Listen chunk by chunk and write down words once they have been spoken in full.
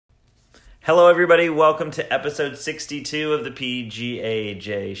Hello, everybody. Welcome to episode 62 of the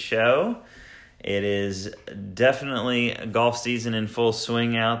PGAJ show. It is definitely golf season in full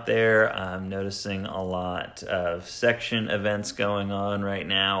swing out there. I'm noticing a lot of section events going on right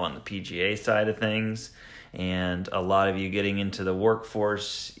now on the PGA side of things, and a lot of you getting into the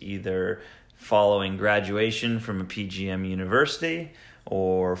workforce either following graduation from a PGM university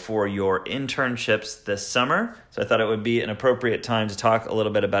or for your internships this summer. So I thought it would be an appropriate time to talk a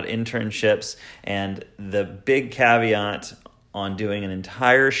little bit about internships. And the big caveat on doing an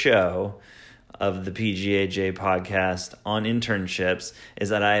entire show of the PGAJ podcast on internships is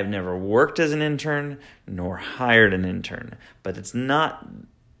that I have never worked as an intern nor hired an intern. But it's not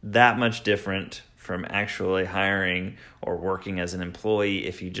that much different from actually hiring or working as an employee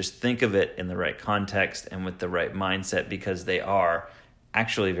if you just think of it in the right context and with the right mindset, because they are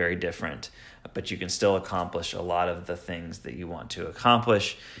actually very different, but you can still accomplish a lot of the things that you want to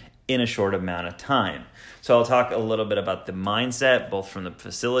accomplish in a short amount of time. So I'll talk a little bit about the mindset, both from the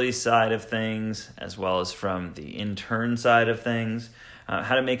facility side of things as well as from the intern side of things,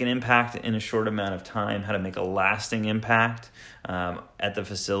 how to make an impact in a short amount of time, how to make a lasting impact at the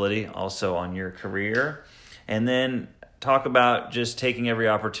facility, also on your career, and then talk about just taking every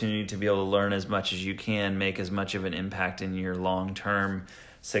opportunity to be able to learn as much as you can, make as much of an impact in your long-term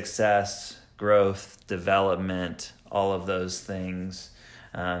success, growth, development, all of those things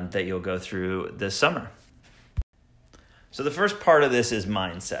that you'll go through this summer. So the first part of this is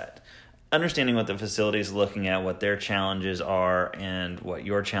mindset. Understanding what the facility is looking at, what their challenges are, and what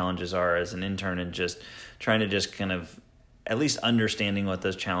your challenges are as an intern, and just trying to just kind of at least understanding what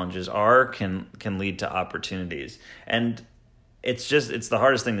those challenges are can lead to opportunities. And it's the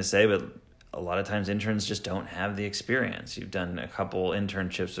hardest thing to say, but a lot of times interns just don't have the experience. You've done a couple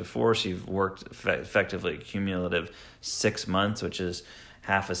internships before, so you've worked effectively cumulative 6 months, which is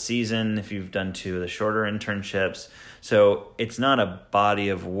half a season if you've done 2 of the shorter internships. So it's not a body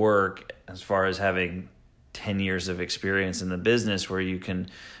of work as far as having 10 years of experience in the business where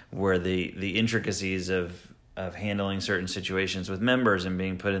the intricacies of handling certain situations with members and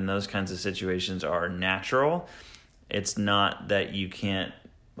being put in those kinds of situations are natural. It's not that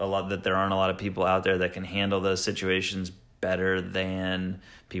there aren't a lot of people out there that can handle those situations better than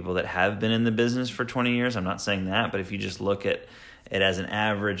people that have been in the business for 20 years. I'm not saying that, but if you just look at it as an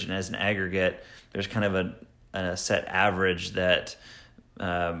average and as an aggregate, there's kind of a set average that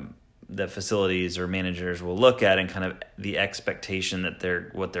facilities or managers will look at, and kind of the expectation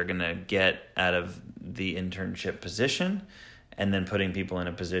that what they're going to get out of the internship position, and then putting people in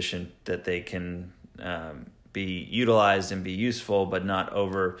a position that they can be utilized and be useful, but not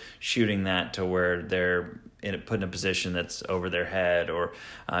overshooting that to where they're put in a position that's over their head or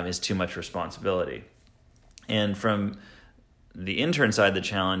is too much responsibility. And from the intern side, the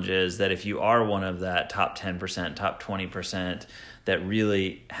challenge is that if you are one of that top 10%, top 20% that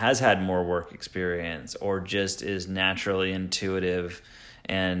really has had more work experience, or just is naturally intuitive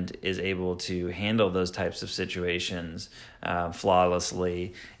and is able to handle those types of situations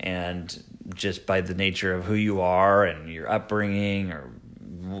flawlessly, and just by the nature of who you are and your upbringing or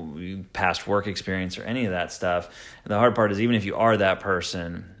past work experience or any of that stuff, the hard part is, even if you are that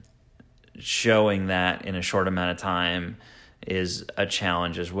person, showing that in a short amount of time is a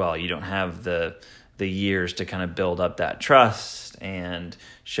challenge as well. You don't have the years to kind of build up that trust and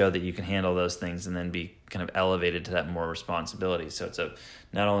show that you can handle those things and then be kind of elevated to that more responsibility. So it's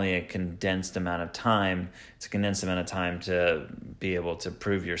not only a condensed amount of time, it's a condensed amount of time to be able to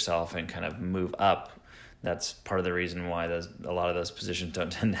prove yourself and kind of move up. That's part of the reason why a lot of those positions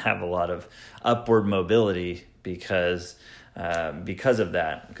don't tend to have a lot of upward mobility, because of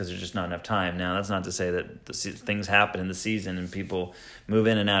that, because there's just not enough time. Now, that's not to say that things happen in the season and people move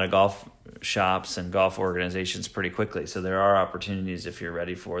in and out of golf shops and golf organizations pretty quickly. So there are opportunities, if you're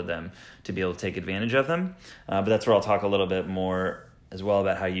ready for them, to be able to take advantage of them. But that's where I'll talk a little bit more as well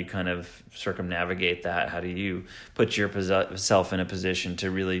about how you kind of circumnavigate that. How do you put yourself in a position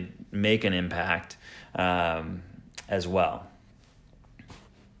to really make an impact as well?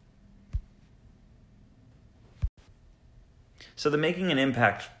 So the making an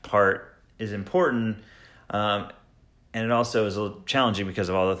impact part is important, and it also is a little challenging because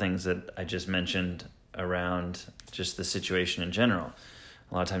of all the things that I just mentioned around just the situation in general.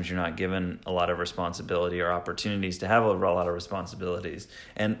 A lot of times you're not given a lot of responsibility or opportunities to have a lot of responsibilities.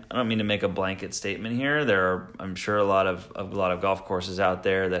 And I don't mean to make a blanket statement here. There are, I'm sure, a lot of golf courses out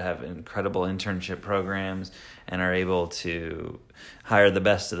there that have incredible internship programs and are able to hire the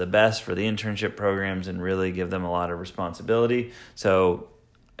best of the best for the internship programs and really give them a lot of responsibility. So,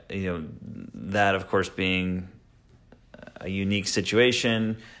 that of course being a unique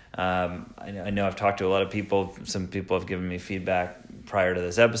situation, I know I've talked to a lot of people. Some people have given me feedback prior to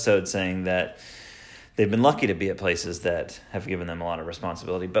this episode saying that they've been lucky to be at places that have given them a lot of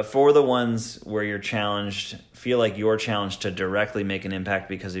responsibility. But for the ones where you're challenged, feel like you're challenged to directly make an impact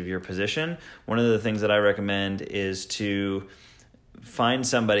because of your position, one of the things that I recommend is to find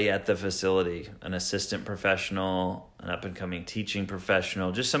somebody at the facility, an assistant professional, an up-and-coming teaching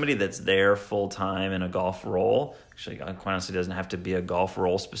professional, just somebody that's there full-time in a golf role. Actually, quite honestly, it doesn't have to be a golf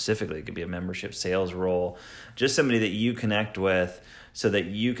role specifically. It could be a membership sales role. Just somebody that you connect with so that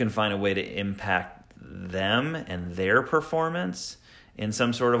you can find a way to impact them and their performance in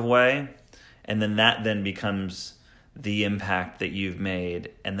some sort of way. And then that then becomes the impact that you've made,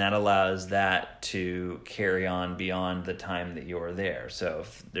 and that allows that to carry on beyond the time that you're there. So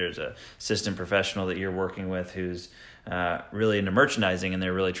if there's a assistant professional that you're working with who's really into merchandising and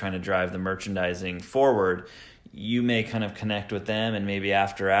they're really trying to drive the merchandising forward, you may kind of connect with them, and maybe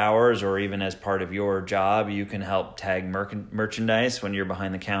after hours or even as part of your job, you can help tag merchandise when you're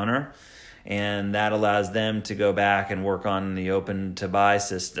behind the counter. And that allows them to go back and work on the open to buy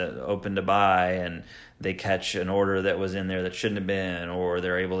system, open to buy, and they catch an order that was in there that shouldn't have been, or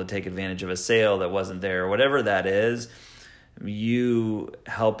they're able to take advantage of a sale that wasn't there, whatever that is. You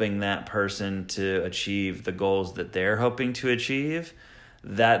helping that person to achieve the goals that they're hoping to achieve,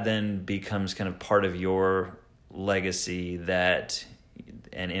 that then becomes kind of part of your legacy, that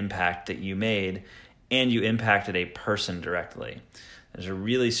an impact that you made, and you impacted a person directly. There's a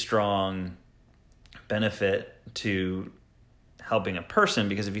really strong benefit to helping a person,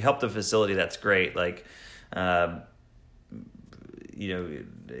 because if you help the facility, that's great. Like,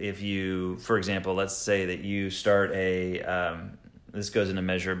 if you, for example, let's say that you start this goes into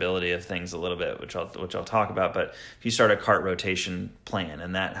measurability of things a little bit, which I'll talk about. But if you start a cart rotation plan,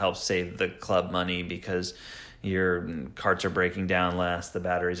 and that helps save the club money because your carts are breaking down less, the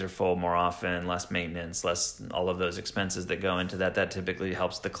batteries are full more often, less maintenance, less all of those expenses that go into that typically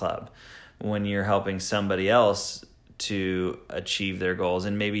helps the club. When you're helping somebody else to achieve their goals,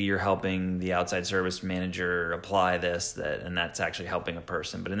 and maybe you're helping the outside service manager apply and that's actually helping a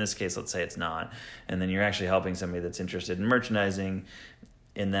person. But in this case, let's say it's not. And then you're actually helping somebody that's interested in merchandising.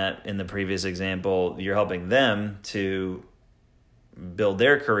 In the previous example, you're helping them to build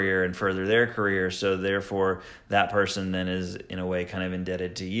their career and further their career. So therefore that person then is in a way kind of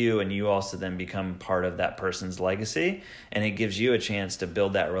indebted to you, and you also then become part of that person's legacy, and it gives you a chance to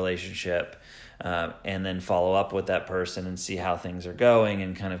build that relationship and then follow up with that person and see how things are going,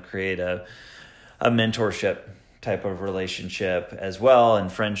 and kind of create a mentorship type of relationship as well,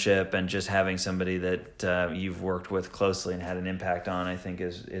 and friendship, and just having somebody that you've worked with closely and had an impact on, I think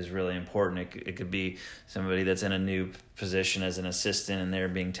is really important. It could be somebody that's in a new position as an assistant, and they're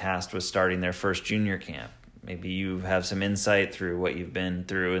being tasked with starting their first junior camp. Maybe you have some insight through what you've been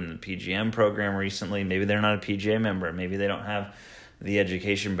through in the PGM program recently. Maybe they're not a PGA member. Maybe they don't have the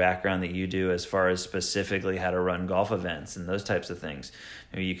education background that you do as far as specifically how to run golf events and those types of things.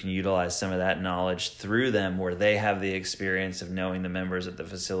 Maybe you can utilize some of that knowledge through them, where they have the experience of knowing the members at the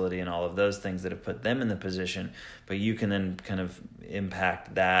facility and all of those things that have put them in the position, but you can then kind of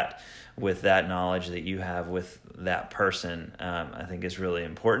impact that with that knowledge that you have with that person. I think is really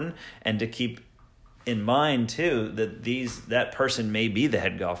important. And to keep in mind too that that person may be the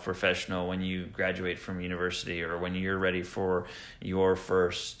head golf professional when you graduate from university, or when you're ready for your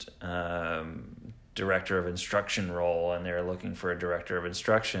first director of instruction role and they're looking for a director of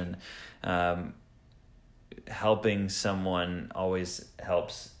instruction. Helping someone always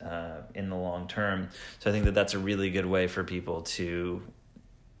helps in the long term. So I think that that's a really good way for people to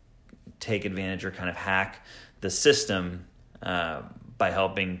take advantage or kind of hack the system by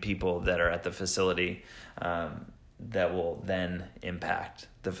helping people that are at the facility that will then impact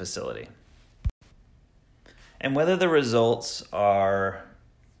the facility. And whether the results are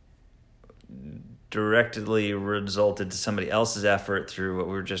directly resulted to somebody else's effort through what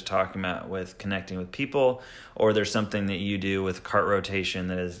we were just talking about with connecting with people, or there's something that you do with cart rotation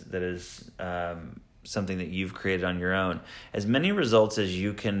that is something that you've created on your own, as many results as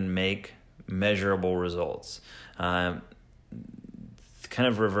you can make measurable results. Kind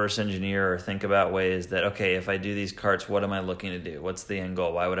of reverse engineer or think about ways that, okay, if I do these carts, what am I looking to do? What's the end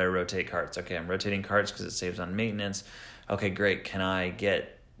goal? Why would I rotate carts? Okay, I'm rotating carts because it saves on maintenance. Okay, great. Can I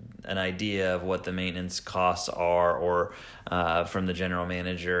get an idea of what the maintenance costs are, or from the general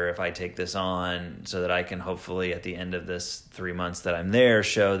manager if I take this on, so that I can hopefully at the end of this 3 months that I'm there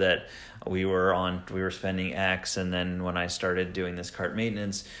show that we were spending X, and then when I started doing this cart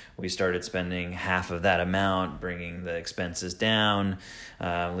maintenance, we started spending half of that amount, bringing the expenses down,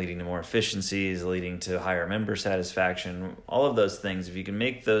 leading to more efficiencies, leading to higher member satisfaction. All of those things, if you can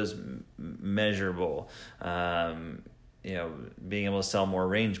make those measurable, being able to sell more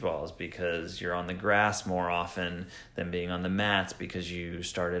range balls because you're on the grass more often than being on the mats because you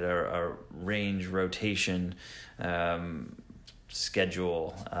started a range rotation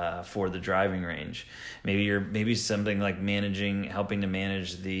schedule for the driving range. Maybe something like helping to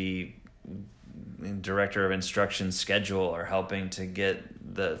manage the director of instruction schedule, or helping to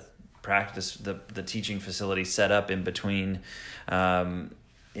get the practice, the teaching facility set up in between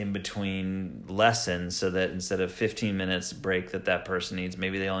lessons, so that instead of 15 minutes break that person needs,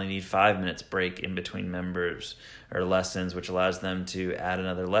 maybe they only need 5 minutes break in between members or lessons, which allows them to add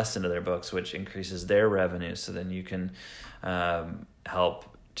another lesson to their books, which increases their revenue. So then you can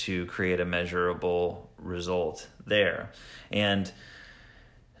help to create a measurable result there. And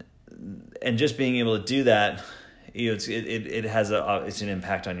just being able to do that, it has it's an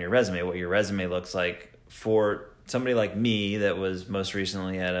impact on your resume, what your resume looks like. For somebody like me that was most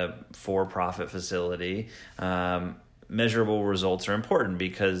recently at a for-profit facility, measurable results are important,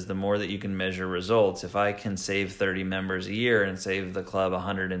 because the more that you can measure results, if I can save 30 members a year and save the club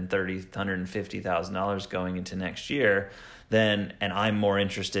 $150,000 going into next year, and I'm more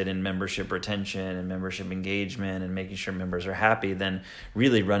interested in membership retention and membership engagement and making sure members are happy than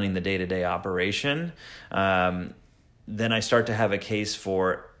really running the day-to-day operation, then I start to have a case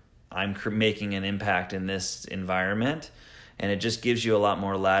for I'm making an impact in this environment, and it just gives you a lot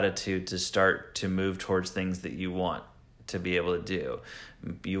more latitude to start to move towards things that you want to be able to do.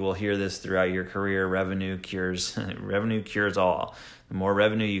 You will hear this throughout your career: revenue cures all. The more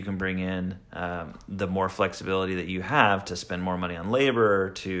revenue you can bring in, the more flexibility that you have to spend more money on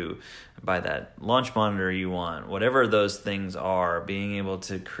labor, to buy that launch monitor you want, whatever those things are. Being able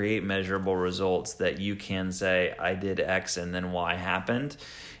to create measurable results that you can say, I did X and then Y happened,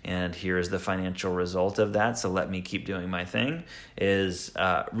 and here's the financial result of that, so let me keep doing my thing, is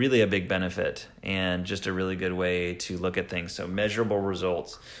really a big benefit, and just a really good way to look at things. So measurable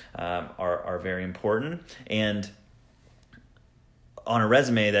results are very important. And on a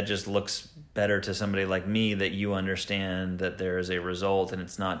resume, that just looks better to somebody like me, that you understand that there is a result, and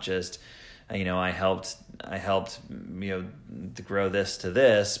it's not just, I helped to grow this to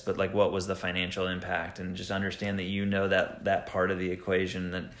this, but like, what was the financial impact? And just understand that that part of the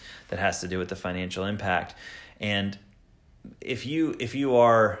equation that has to do with the financial impact. And if you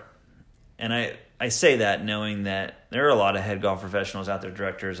are, and I say that knowing that there are a lot of head golf professionals out there,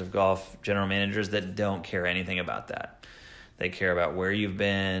 directors of golf, general managers, that don't care anything about that. They care about where you've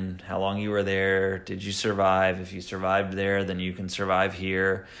been, how long you were there, did you survive? If you survived there, then you can survive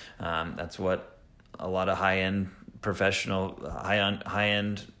here. That's what a lot of high-end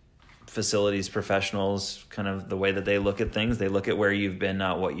facilities professionals, kind of the way that they look at things. They look at where you've been,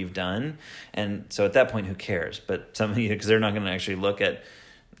 not what you've done. And so at that point, who cares? But some of you, because they're not going to actually look at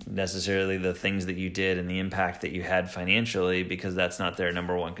necessarily the things that you did and the impact that you had financially, because that's not their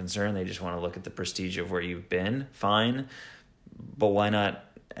number one concern. They just want to look at the prestige of where you've been. Fine. But why not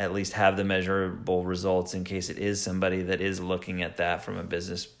at least have the measurable results in case it is somebody that is looking at that from a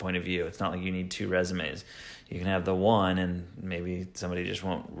business point of view? It's not like you need 2 resumes. You can have the one, and maybe somebody just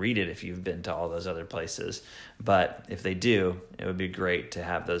won't read it if you've been to all those other places. But if they do, it would be great to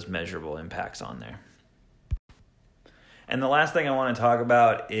have those measurable impacts on there. And the last thing I want to talk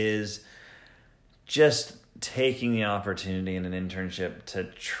about is just taking the opportunity in an internship to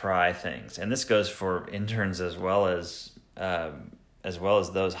try things. And this goes for interns as well as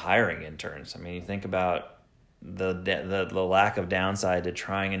those hiring interns. I mean, you think about the lack of downside to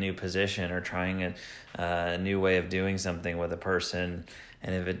trying a new position or trying a new way of doing something with a person.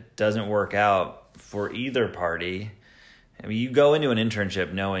 And if it doesn't work out for either party, I mean, you go into an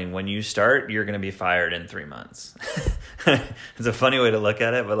internship knowing when you start, you're going to be fired in 3 months. It's a funny way to look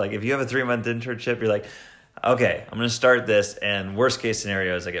at it, but like, if you have a 3-month internship, you're like, okay, I'm going to start this, and worst case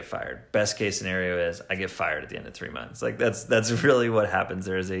scenario is I get fired. Best case scenario is I get fired at the end of 3 months. Like, that's really what happens.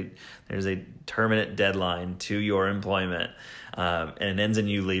 There's a terminate deadline to your employment, and it ends in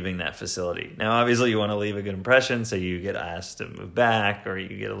you leaving that facility. Now, obviously, you want to leave a good impression, so you get asked to move back, or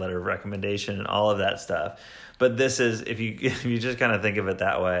you get a letter of recommendation and all of that stuff. But this is, if you just kind of think of it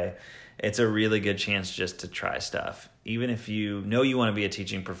that way, it's a really good chance just to try stuff. even if you know you want to be a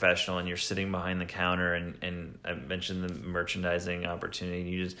teaching professional and you're sitting behind the counter and I mentioned the merchandising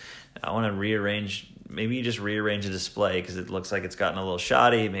opportunity, I want to maybe you just rearrange a display because it looks like it's gotten a little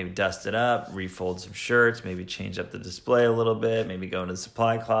shoddy, maybe dust it up, refold some shirts, maybe change up the display a little bit, maybe go into the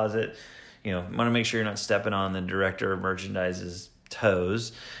supply closet. Want to make sure you're not stepping on the director of merchandise's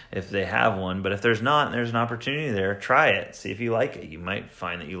toes if they have one, but if there's not and there's an opportunity there, try it, see if you like it. You might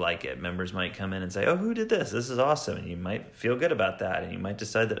find that you like it. Members might come in and say, oh, who did this is awesome, and you might feel good about that, and you might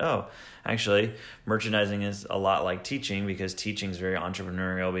decide that, oh, actually merchandising is a lot like teaching, because teaching is very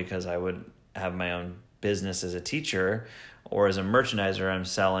entrepreneurial, because I would have my own business as a teacher, or as a merchandiser, I'm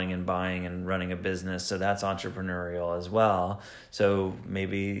selling and buying and running a business. So that's entrepreneurial as well. So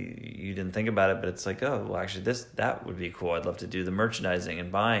maybe you didn't think about it, but it's like, oh, well, actually that would be cool. I'd love to do the merchandising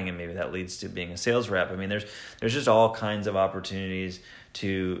and buying, and maybe that leads to being a sales rep. I mean, there's just all kinds of opportunities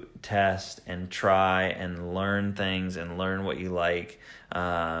to test and try and learn things and learn what you like,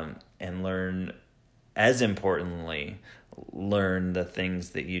 and learn, as importantly, learn the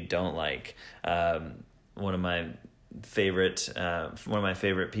things that you don't like. One of my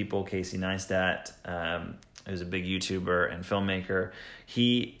favorite people, Casey Neistat, who's a big YouTuber and filmmaker,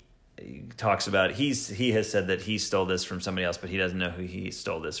 he talks about, he has said that he stole this from somebody else, but he doesn't know who he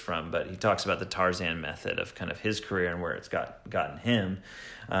stole this from. But he talks about the Tarzan method of kind of his career and where it's gotten him,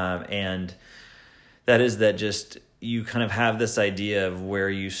 and that is that just you kind of have this idea of where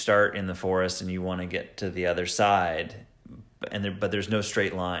you start in the forest and you want to get to the other side. But there's no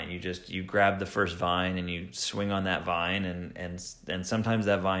straight line. You grab the first vine and you swing on that vine, and sometimes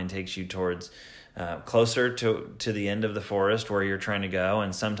that vine takes you towards closer to the end of the forest where you're trying to go,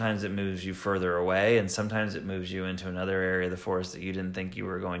 and sometimes it moves you further away, and sometimes it moves you into another area of the forest that you didn't think you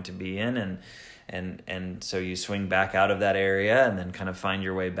were going to be in, and so you swing back out of that area and then kind of find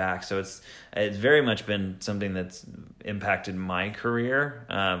your way back. So it's very much been something that's impacted my career.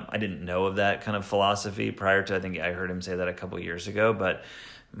 I didn't know of that kind of philosophy prior to, I think I heard him say that a couple of years ago, but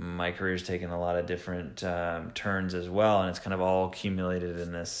my career's taken a lot of different turns as well, and it's kind of all accumulated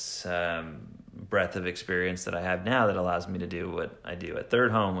in this breadth of experience that I have now that allows me to do what I do at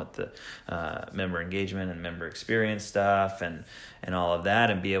Third Home with the member engagement and member experience stuff and all of that,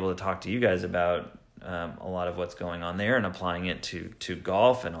 and be able to talk to you guys about a lot of what's going on there and applying it to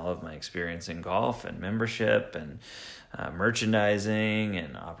golf and all of my experience in golf and membership and merchandising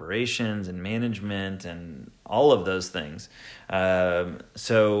and operations and management and all of those things.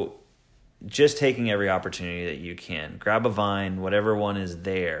 So just taking every opportunity that you can. Grab a vine, whatever one is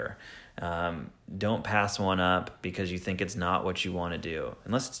there. Don't pass one up because you think it's not what you want to do.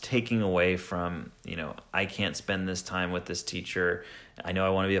 Unless it's taking away from, I can't spend this time with this teacher. I know I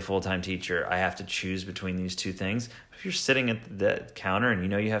want to be a full-time teacher. I have to choose between these two things. If you're sitting at the counter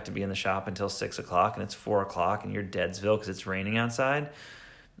and you have to be in the shop until 6 o'clock and it's 4 o'clock and you're Deadsville because it's raining outside,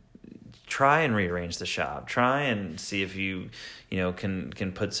 try and rearrange the shop. Try and see if you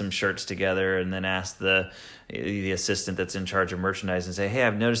can put some shirts together, and then ask the assistant that's in charge of merchandise and say, hey,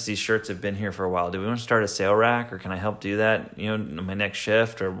 I've noticed these shirts have been here for a while. Do we want to start a sale rack, or can I help do that, my next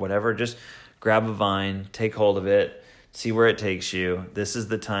shift or whatever? Just grab a vine, take hold of it, see where it takes you. This is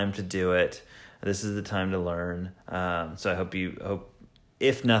the time to do it. This is the time to learn. So I hope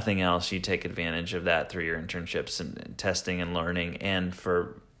if nothing else, you take advantage of that through your internships and testing and learning. And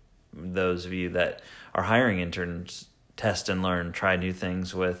for those of you that are hiring interns, test and learn, try new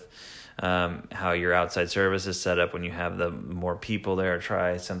things with how your outside service is set up when you have the more people there.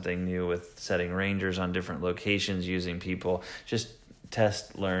 Try something new with setting rangers on different locations, using people. Just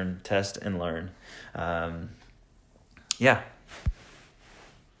test and learn. Yeah.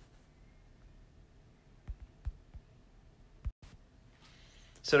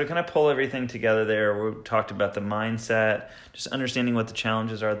 So to kind of pull everything together there, we talked about the mindset, just understanding what the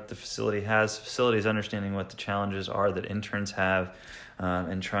challenges are that the facility has, facilities understanding what the challenges are that interns have,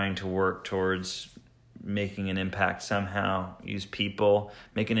 and trying to work towards making an impact somehow, use people,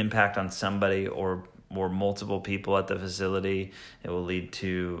 make an impact on somebody or multiple people at the facility. It will lead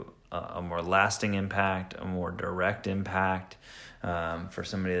to a more lasting impact, a more direct impact for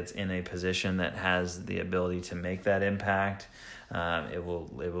somebody that's in a position that has the ability to make that impact. It will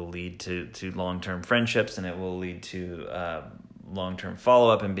lead to long-term friendships, and it will lead to long-term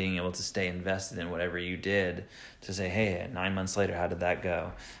follow-up and being able to stay invested in whatever you did, to say, hey, 9 months later, how did that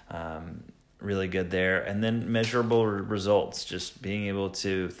go? Really good there. And then measurable results, just being able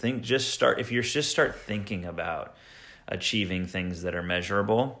to start thinking about achieving things that are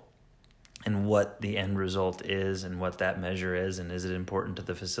measurable and what the end result is and what that measure is, and is it important to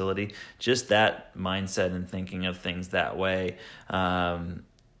the facility? Just that mindset and thinking of things that way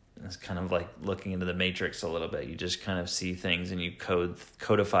it's kind of like looking into the matrix a little bit. You just kind of see things and you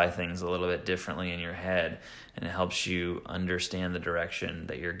codify things a little bit differently in your head, and it helps you understand the direction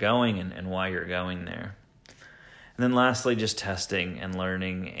that you're going and why you're going there. And then lastly, just testing and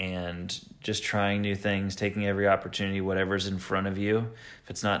learning and just trying new things, taking every opportunity, whatever's in front of you. If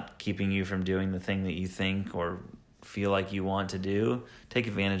it's not keeping you from doing the thing that you think or feel like you want to do, take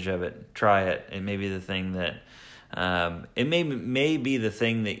advantage of it. Try it. It may be the thing that it may be the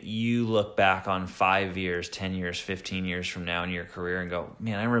thing that you look back on 5 years, 10 years, 15 years from now in your career and go,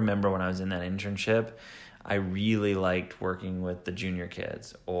 man, I remember when I was in that internship, I really liked working with the junior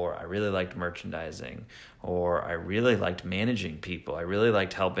kids, or I really liked merchandising, or I really liked managing people. I really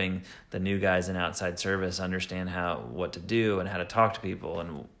liked helping the new guys in outside service understand what to do and how to talk to people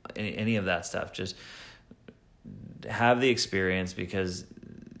and any of that stuff. Just have the experience, because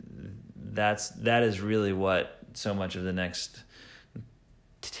that is really what so much of the next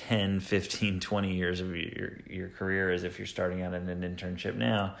 10, 15, 20 years of your career is. If you're starting out in an internship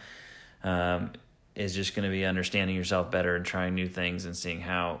now, is just going to be understanding yourself better and trying new things and seeing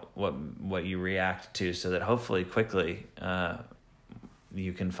what you react to, so that hopefully quickly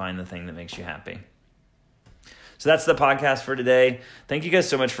you can find the thing that makes you happy. So that's the podcast for today. Thank you guys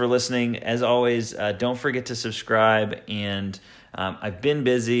so much for listening. As always, don't forget to subscribe. And I've been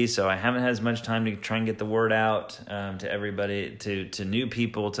busy, so I haven't had as much time to try and get the word out to everybody, to new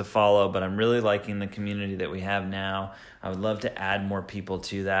people to follow, but I'm really liking the community that we have now. I would love to add more people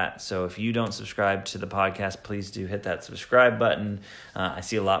to that. So if you don't subscribe to the podcast, please do hit that subscribe button. I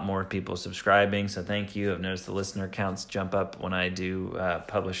see a lot more people subscribing, so thank you. I've noticed the listener counts jump up when I do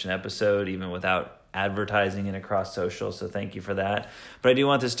publish an episode, even without advertising it across social, so thank you for that. But I do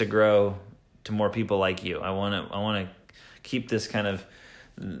want this to grow to more people like you. I want to keep this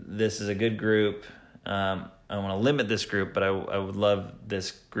this is a good group. I want to limit this group, but I would love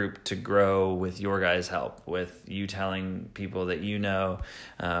this group to grow with your guys' help, with you telling people that you know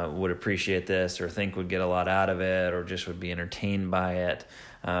would appreciate this or think would get a lot out of it or just would be entertained by it,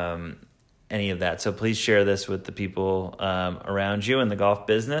 any of that. So please share this with the people around you in the golf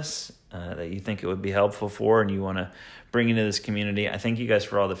business that you think it would be helpful for and you want to bring into this community. I thank you guys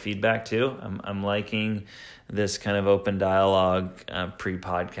for all the feedback too. I'm liking this kind of open dialogue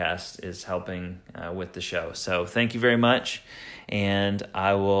pre-podcast is helping with the show. So thank you very much, and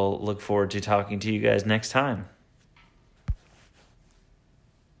I will look forward to talking to you guys next time.